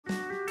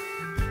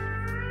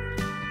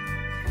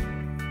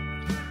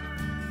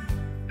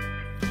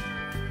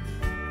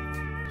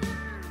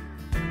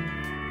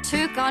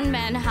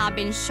gunmen have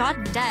been shot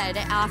dead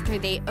after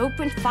they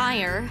opened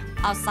fire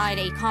outside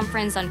a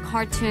conference on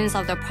cartoons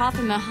of the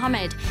Prophet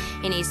Muhammad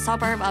in a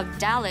suburb of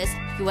Dallas,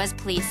 U.S.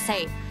 police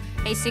say.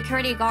 A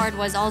security guard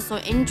was also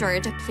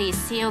injured. Police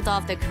sealed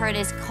off the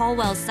Curtis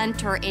Colwell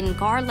Center in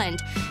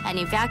Garland and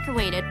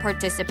evacuated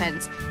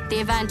participants. The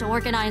event,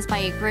 organized by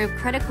a group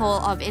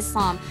critical of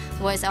Islam,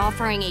 was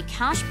offering a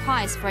cash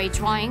prize for a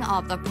drawing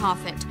of the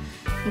Prophet.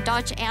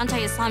 Dutch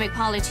anti-Islamic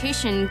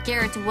politician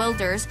Geert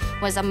Wilders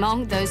was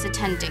among those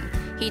attending.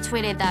 He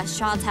tweeted that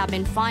shots had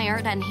been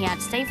fired and he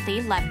had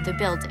safely left the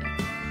building.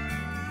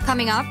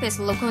 Coming up is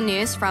local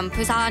news from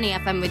Busan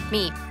FM with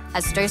me,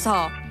 Esther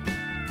Seo.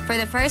 For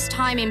the first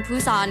time in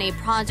Busan, a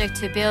project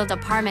to build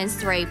apartments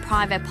through a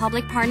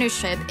private-public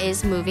partnership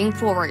is moving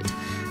forward.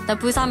 The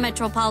Busan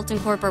Metropolitan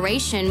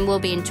Corporation will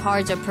be in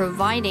charge of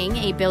providing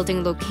a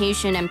building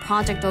location and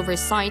project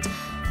oversight,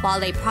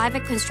 while a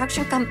private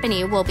construction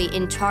company will be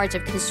in charge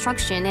of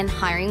construction and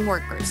hiring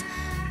workers.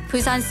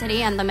 Busan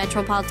City and the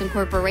Metropolitan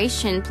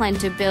Corporation plan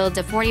to build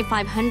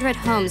 4,500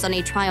 homes on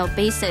a trial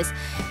basis,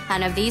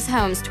 and of these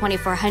homes,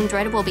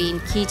 2,400 will be in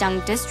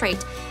Kijang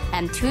District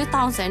and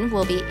 2,000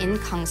 will be in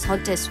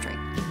Gangseok District.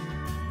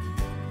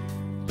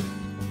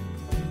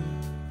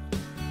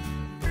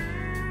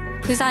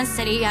 Busan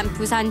City and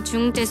Busan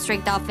Jung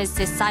District Office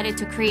decided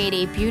to create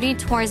a beauty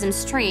tourism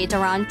street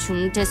around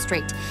Jung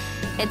District.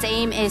 Its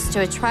aim is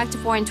to attract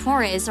foreign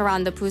tourists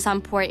around the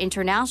Busan Port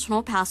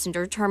International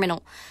Passenger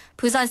Terminal.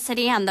 Busan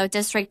City and the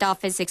district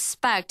office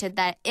expect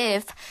that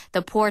if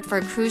the port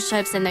for cruise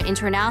ships in the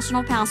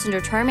International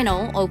Passenger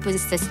Terminal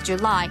opens this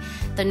July,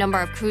 the number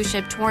of cruise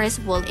ship tourists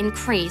will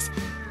increase.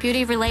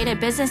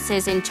 Beauty-related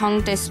businesses in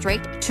Jung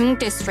District,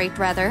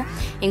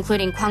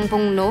 including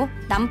Gwangbong-lo,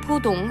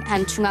 Nampo-dong,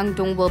 and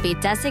Chungang-dong will be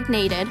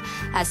designated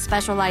as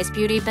specialized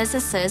beauty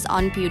businesses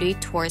on Beauty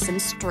Tourism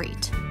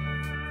Street.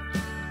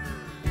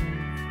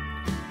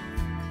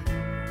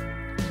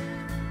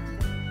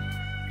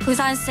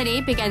 Busan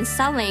City began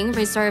selling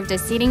reserved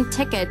seating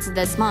tickets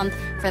this month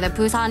for the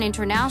Busan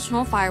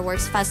International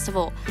Fireworks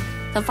Festival.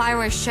 The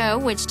fireworks show,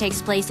 which takes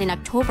place in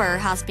October,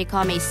 has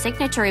become a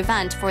signature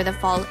event for the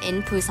fall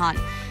in Busan.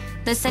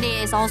 The city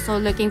is also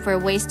looking for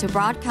ways to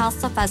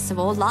broadcast the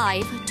festival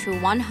live to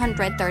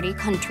 130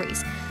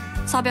 countries.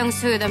 Seo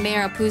Byung-soo, the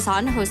mayor of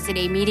Busan, hosted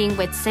a meeting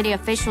with city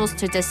officials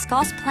to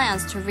discuss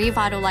plans to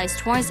revitalize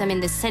tourism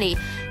in the city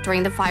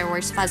during the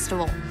fireworks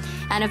festival.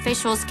 And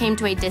officials came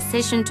to a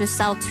decision to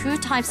sell two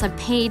types of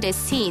paid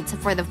seats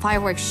for the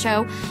fireworks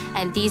show,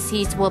 and these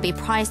seats will be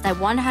priced at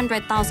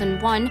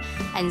 100,000 won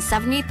and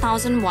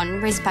 70,000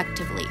 won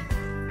respectively.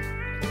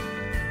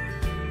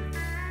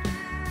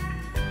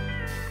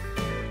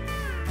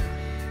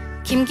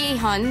 Kim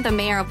Ki-hyun, the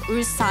mayor of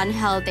Ulsan,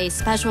 held a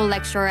special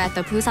lecture at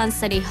the Busan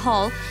City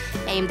Hall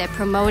aimed at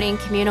promoting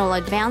communal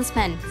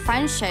advancement,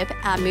 friendship,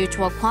 and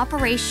mutual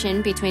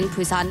cooperation between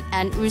Busan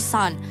and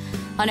Ulsan.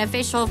 An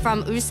official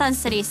from Ulsan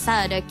City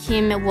said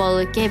Kim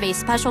will give a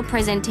special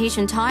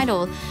presentation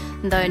titled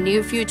 "The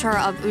New Future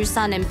of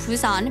Ulsan and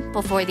Busan"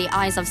 before the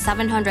eyes of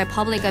 700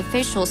 public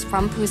officials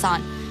from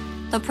Busan.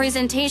 The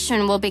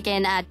presentation will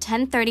begin at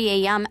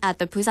 10:30 a.m. at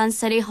the Busan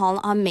City Hall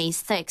on May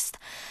 6th.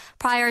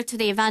 Prior to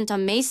the event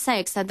on May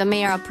 6th, the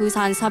mayor of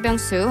Busan, Seo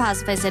Byung-soo,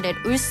 has visited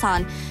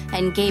Ulsan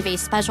and gave a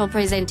special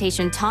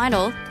presentation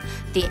titled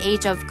 "The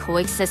Age of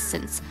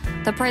Coexistence."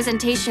 The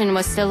presentation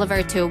was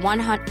delivered to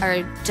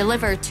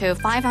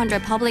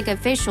 500 public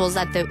officials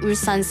at the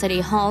Ulsan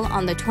City Hall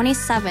on the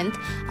 27th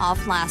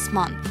of last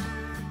month.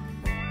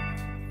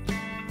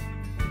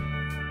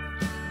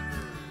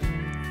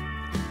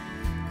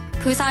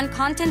 Busan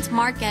Content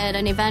Market,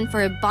 an event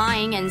for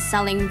buying and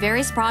selling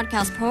various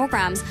broadcast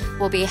programs,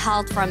 will be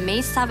held from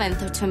May 7th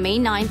to May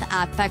 9th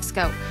at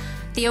Bexco.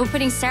 The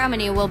opening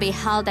ceremony will be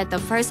held at the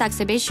first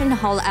exhibition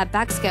hall at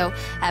Bexco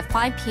at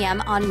 5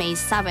 p.m. on May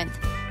 7th.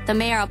 The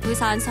mayor of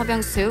Busan, Seo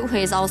Byung-soo, who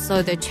is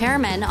also the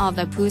chairman of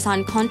the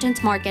Busan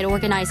Content Market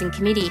Organizing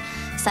Committee,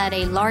 said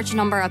a large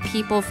number of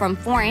people from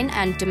foreign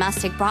and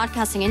domestic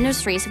broadcasting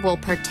industries will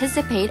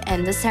participate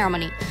in the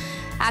ceremony.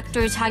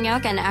 Actor Chang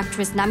Hyuk and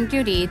actress Nam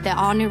Gyuri, the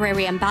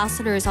honorary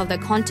ambassadors of the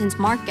content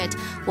market,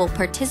 will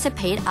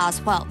participate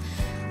as well.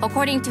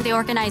 According to the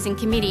organizing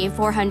committee,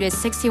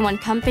 461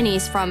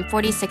 companies from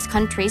 46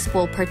 countries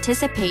will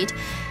participate,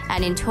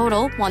 and in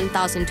total,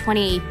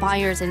 1,028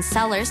 buyers and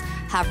sellers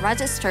have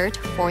registered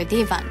for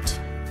the event.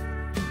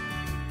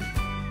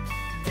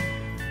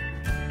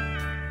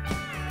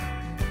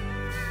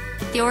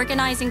 The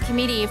organizing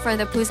committee for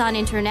the Busan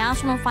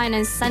International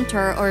Finance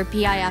Center, or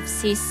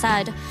BIFC,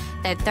 said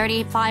that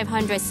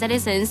 3,500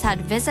 citizens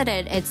had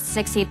visited its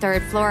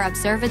 63rd floor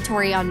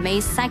observatory on May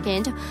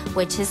 2nd,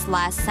 which is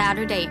last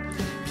Saturday.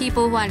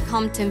 People who had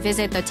come to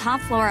visit the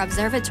top floor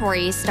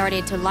observatory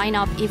started to line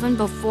up even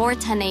before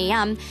 10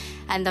 a.m.,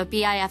 and the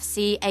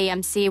BIFC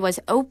AMC was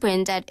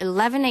opened at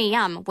 11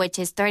 a.m., which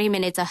is 30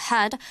 minutes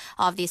ahead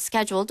of the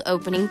scheduled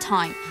opening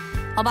time.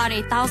 About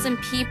 8,000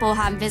 people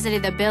have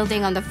visited the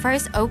building on the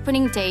first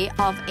opening day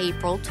of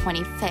April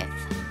 25th.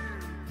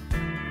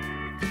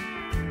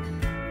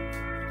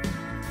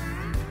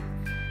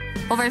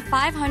 Over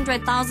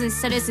 500,000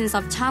 citizens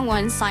of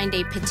Changwon signed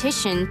a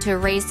petition to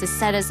raise the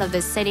status of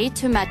the city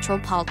to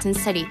metropolitan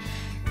city.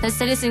 The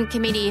Citizen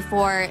Committee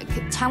for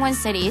Changwon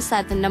City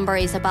said the number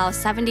is about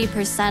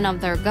 70%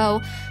 of their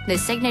goal. The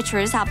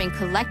signatures have been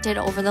collected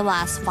over the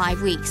last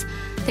 5 weeks.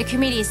 The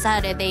committee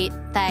said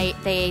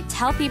they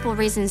tell people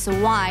reasons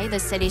why the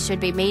city should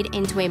be made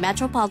into a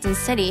metropolitan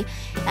city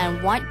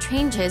and what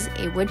changes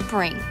it would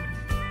bring.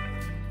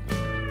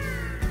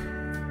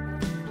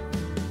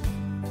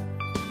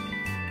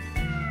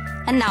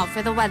 And now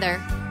for the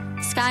weather.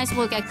 Skies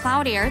will get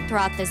cloudier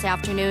throughout this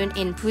afternoon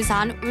in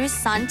Busan,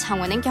 Ulsan,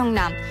 Changwon, and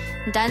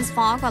Gyeongnam. Dense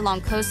fog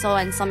along coastal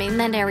and some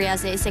inland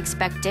areas is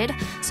expected,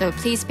 so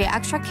please be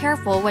extra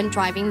careful when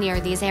driving near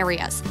these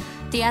areas.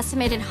 The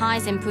estimated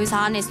highs in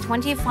Busan is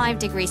 25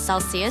 degrees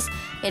Celsius.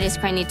 It is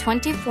currently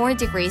 24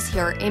 degrees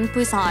here in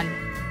Busan.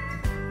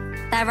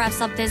 That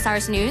wraps up this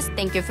hour's news.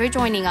 Thank you for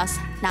joining us.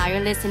 Now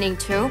you're listening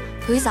to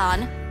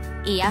Busan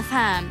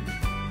EFM.